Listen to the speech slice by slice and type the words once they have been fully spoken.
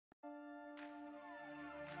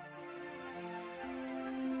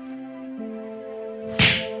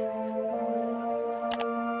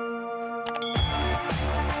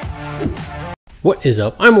What is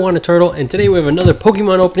up? I'm Wanna Turtle, and today we have another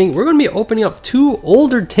Pokemon opening. We're going to be opening up two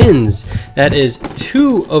older tins. That is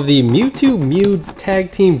two of the Mewtwo Mew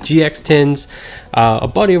Tag Team GX tins. A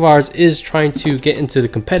buddy of ours is trying to get into the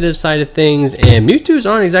competitive side of things, and Mewtwo's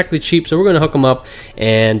aren't exactly cheap, so we're going to hook them up.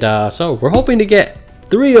 And so we're hoping to get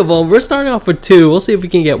 3 of them. We're starting off with 2. We'll see if we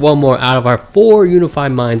can get one more out of our 4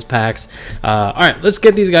 Unified Minds packs. Alright, let's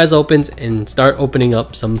get these guys opened and start opening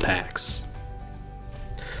up some packs.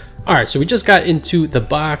 Alright, so we just got into the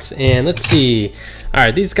box, and let's see.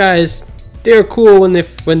 Alright, these guys, they're cool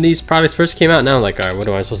when these products first came out. Now I'm like, alright, what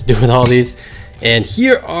am I supposed to do with all these? And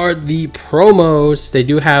here are the promos. They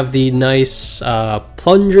do have the nice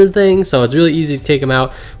plunger thing, so it's really easy to take them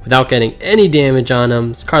out without getting any damage on them.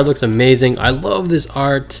 This card looks amazing. I love this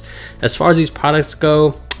art. As far as these products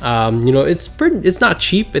go, you know, it's not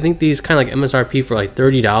cheap. I think these kind of like MSRP for like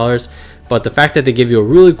 $30. But the fact that they give you a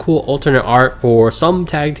really cool alternate art for some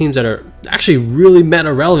tag teams that are actually really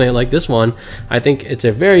meta relevant, like this one, I think it's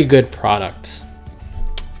a very good product.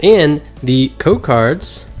 And the code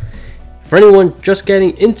cards, for anyone just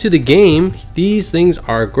getting into the game, these things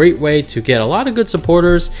are a great way to get a lot of good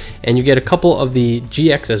supporters, and you get a couple of the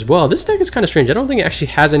GX as well. This deck is kind of strange. I don't think it actually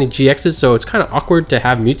has any GXs, so it's kind of awkward to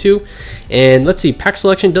have Mewtwo. And let's see, pack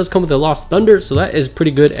selection does come with the Lost Thunder, so that is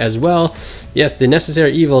pretty good as well. Yes, the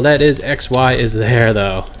Necessary Evil, that is XY, is there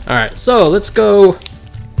though. Alright, so let's go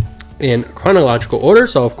in chronological order.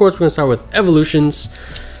 So of course we're going to start with evolutions.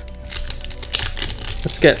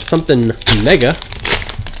 Let's get something mega.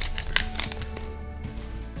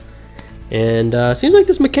 And seems like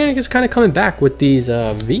this mechanic is kind of coming back with these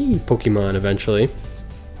V Pokemon eventually.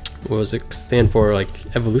 What was it stand for, like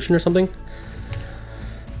evolution or something?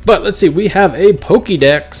 But let's see, we have a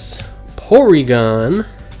Pokédex, Porygon,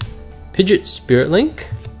 Pidgeot Spirit Link,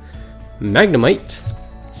 Magnemite,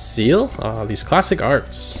 Seal, these classic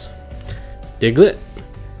arts, Diglett,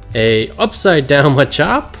 a upside down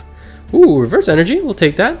Machop, ooh, reverse energy, we'll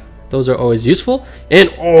take that. Those are always useful.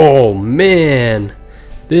 And oh man,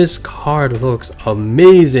 this card looks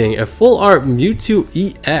amazing. A full art Mewtwo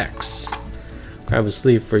EX. Grab a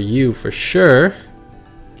sleeve for you for sure.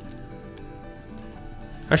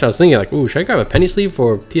 Actually, I was thinking like, ooh, should I grab a penny sleeve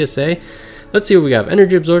for PSA? Let's see what we got.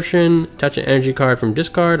 Energy absorption, attach an energy card from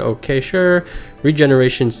discard. Okay, sure.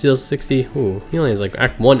 Regeneration, Steel 60. Ooh, he only has like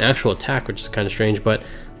one actual attack, which is kind of strange, but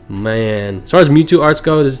man, as far as Mewtwo arts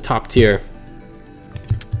go, this is top tier.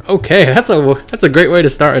 Okay, that's a great way to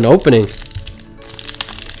start an opening.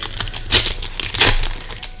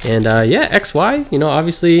 And yeah, XY, you know,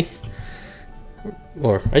 obviously,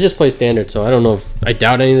 or I just play standard, so I don't know if, I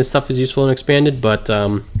doubt any of this stuff is useful and expanded, but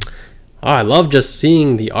oh, I love just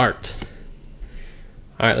seeing the art.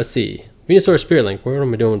 Alright, let's see. Venusaur Spirit Link, what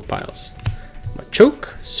am I doing with piles? Machoke,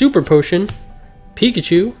 Super Potion,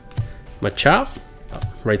 Pikachu, Machop,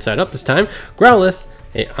 right side up this time, Growlithe,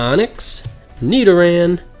 a Onix,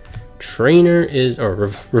 Nidoran, Trainer is,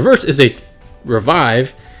 or reverse is a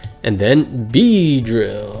Revive, and then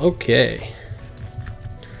Beedrill. Okay.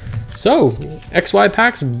 So, XY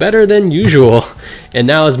packs better than usual. And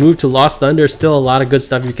now let's move to Lost Thunder. Still a lot of good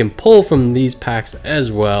stuff you can pull from these packs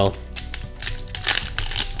as well.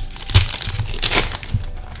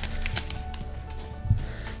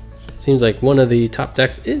 Seems like one of the top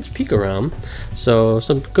decks is Pikarom. So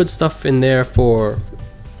some good stuff in there for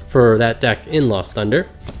that deck in Lost Thunder.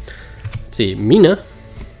 Let's see, Mina.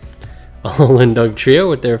 Alolan Dug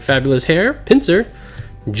Trio with their fabulous hair, Pinsir,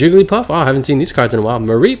 Jigglypuff, oh, I haven't seen these cards in a while,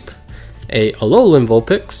 Mareep, a Alolan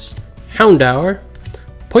Vulpix, Houndour,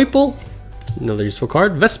 Poipole, another useful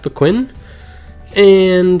card, Vespiquen,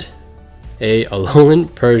 and a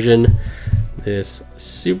Alolan Persian, this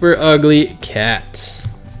super ugly cat.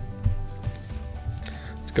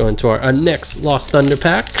 Let's go into our next Lost Thunder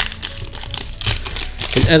pack.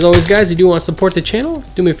 And as always guys, if you do want to support the channel,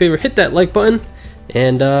 do me a favor, hit that like button.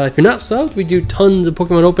 And if you're not subbed, we do tons of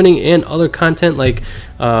Pokemon opening and other content like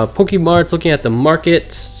Pokemarts, looking at the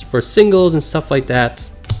market for singles and stuff like that.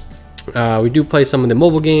 We do play some of the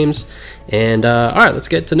mobile games. And alright, let's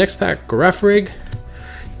get to the next pack. Grafrig,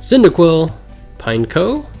 Cyndaquil,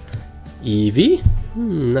 Pineco, Eevee,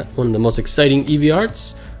 not one of the most exciting Eevee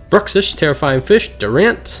arts, Bruxish, Terrifying Fish,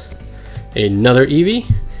 Durant, another Eevee,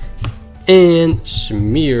 and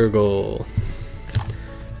Smeargle.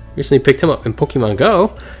 Recently picked him up in Pokemon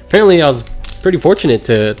Go. Apparently I was pretty fortunate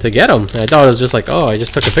to get him. I thought it was just like, oh, I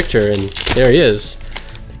just took a picture and there he is.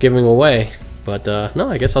 They're giving him away. But no,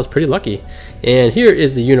 I guess I was pretty lucky. And here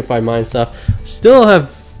is the Unified Mind stuff. Still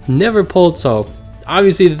have never pulled, so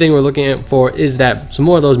obviously the thing we're looking at for is that some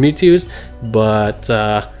more of those Mewtwo's, but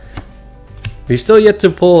we've still yet to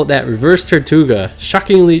pull that Reverse Tortuga.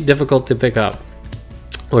 Shockingly difficult to pick up.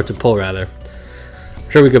 or to pull rather. I'm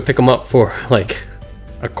sure we could pick them up for like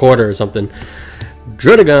a quarter or something.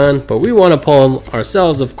 Drudagon, but we want to pull them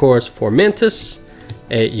ourselves, of course, for Mantis,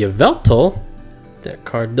 a Yveltal. That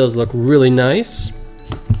card does look really nice.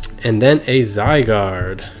 And then a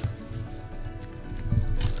Zygarde.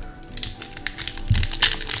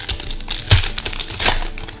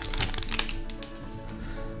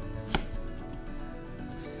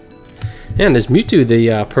 And there's Mewtwo,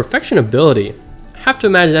 the Perfection ability. I have to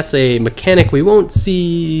imagine that's a mechanic we won't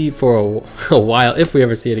see for a while, if we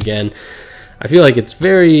ever see it again. I feel like it's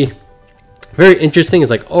very interesting.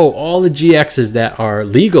 It's like, oh, all the GXs that are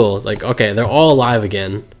legal, it's like, okay, they're all alive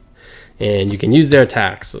again. And you can use their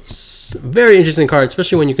attacks. So it's a very interesting card,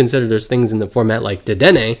 especially when you consider there's things in the format like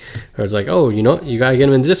Dedenne, where it's like, oh, you know, you gotta get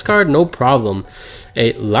them in this card, no problem.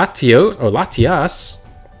 A Latios, or Latias,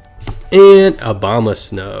 and a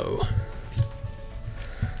Abomasnow.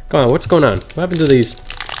 Come on, what's going on? What happened to these?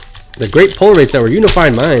 The great pull rates that were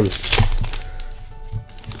unified minds.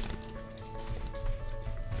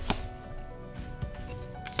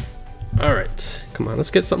 Alright, come on,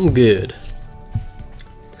 let's get something good.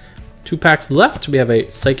 2 packs left. We have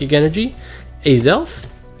a Psychic Energy, Azelf,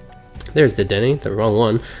 there's the Denny, the wrong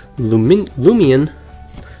one, Lumion,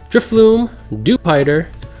 Drifloom, Dewpider,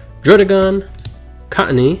 Drudagon,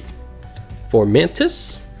 Cottony, for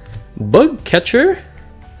Mantis, Bug Catcher,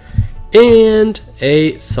 and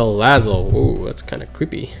a Salazzle. Ooh, that's kind of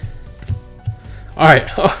creepy.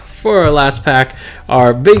 Alright, for our last pack,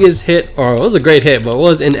 our biggest hit, or it was a great hit, but it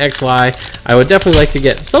was in XY. I would definitely like to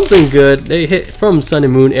get something good. They hit from Sun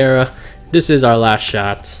and Moon era. This is our last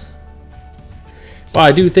shot. Well,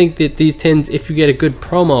 I do think that these tins, if you get a good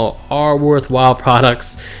promo, are worthwhile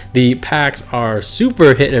products. The packs are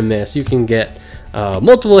super hit and miss. You can get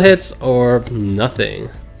multiple hits or nothing.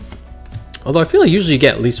 Although I feel like usually you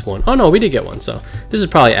get at least one. Oh no, we did get one, so this is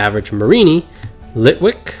probably average. Marini,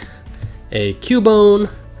 Litwick, a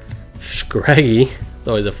Cubone, Scraggy,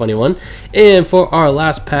 always a funny one. And for our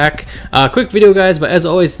last pack, quick video guys, but as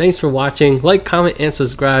always, thanks for watching. Like, comment, and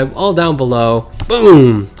subscribe all down below.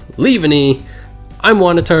 Boom! Leave an E. I'm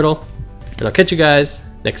Wanda Turtle, and I'll catch you guys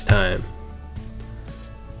next time.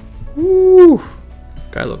 Woo!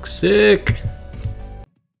 Guy looks sick.